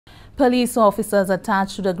Police officers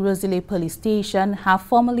attached to the Gros Islet Police Station have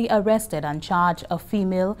formally arrested and charged a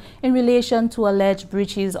female in relation to alleged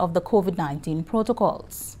breaches of the COVID-19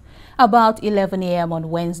 protocols. About 11 a.m. on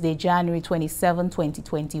Wednesday, January 27,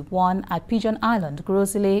 2021, at Pigeon Island,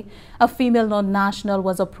 Gros Islet, a female non-national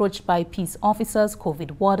was approached by peace officers,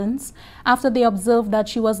 COVID wardens, after they observed that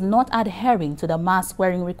she was not adhering to the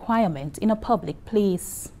mask-wearing requirement in a public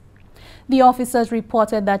place. The officers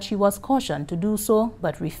reported that she was cautioned to do so,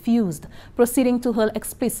 but refused, proceeding to hurl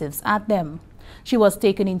expletives at them. She was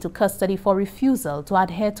taken into custody for refusal to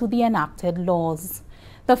adhere to the enacted laws.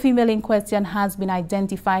 The female in question has been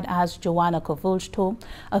identified as Johanna Koivulchto,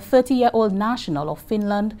 a 30-year-old national of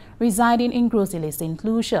Finland residing in Gros Islet, St.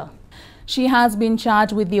 Lucia. She has been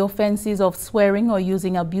charged with the offences of swearing or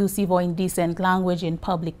using abusive or indecent language in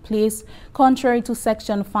public place, contrary to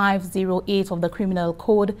Section 508 of the Criminal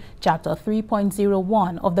Code, Chapter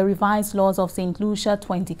 3.01 of the Revised Laws of St. Lucia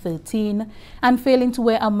 2013, and failing to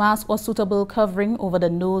wear a mask or suitable covering over the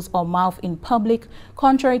nose or mouth in public,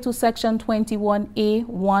 contrary to Section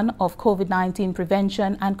 21A1 of COVID-19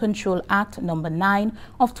 Prevention and Control Act No. 9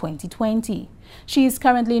 of 2020. She is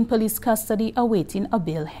currently in police custody awaiting a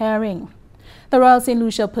bail hearing. The Royal St.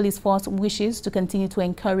 Lucia Police Force wishes to continue to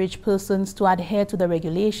encourage persons to adhere to the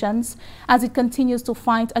regulations as it continues to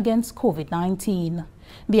fight against COVID-19.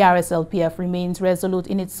 The RSLPF remains resolute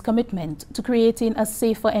in its commitment to creating a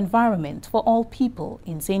safer environment for all people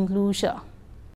in St. Lucia.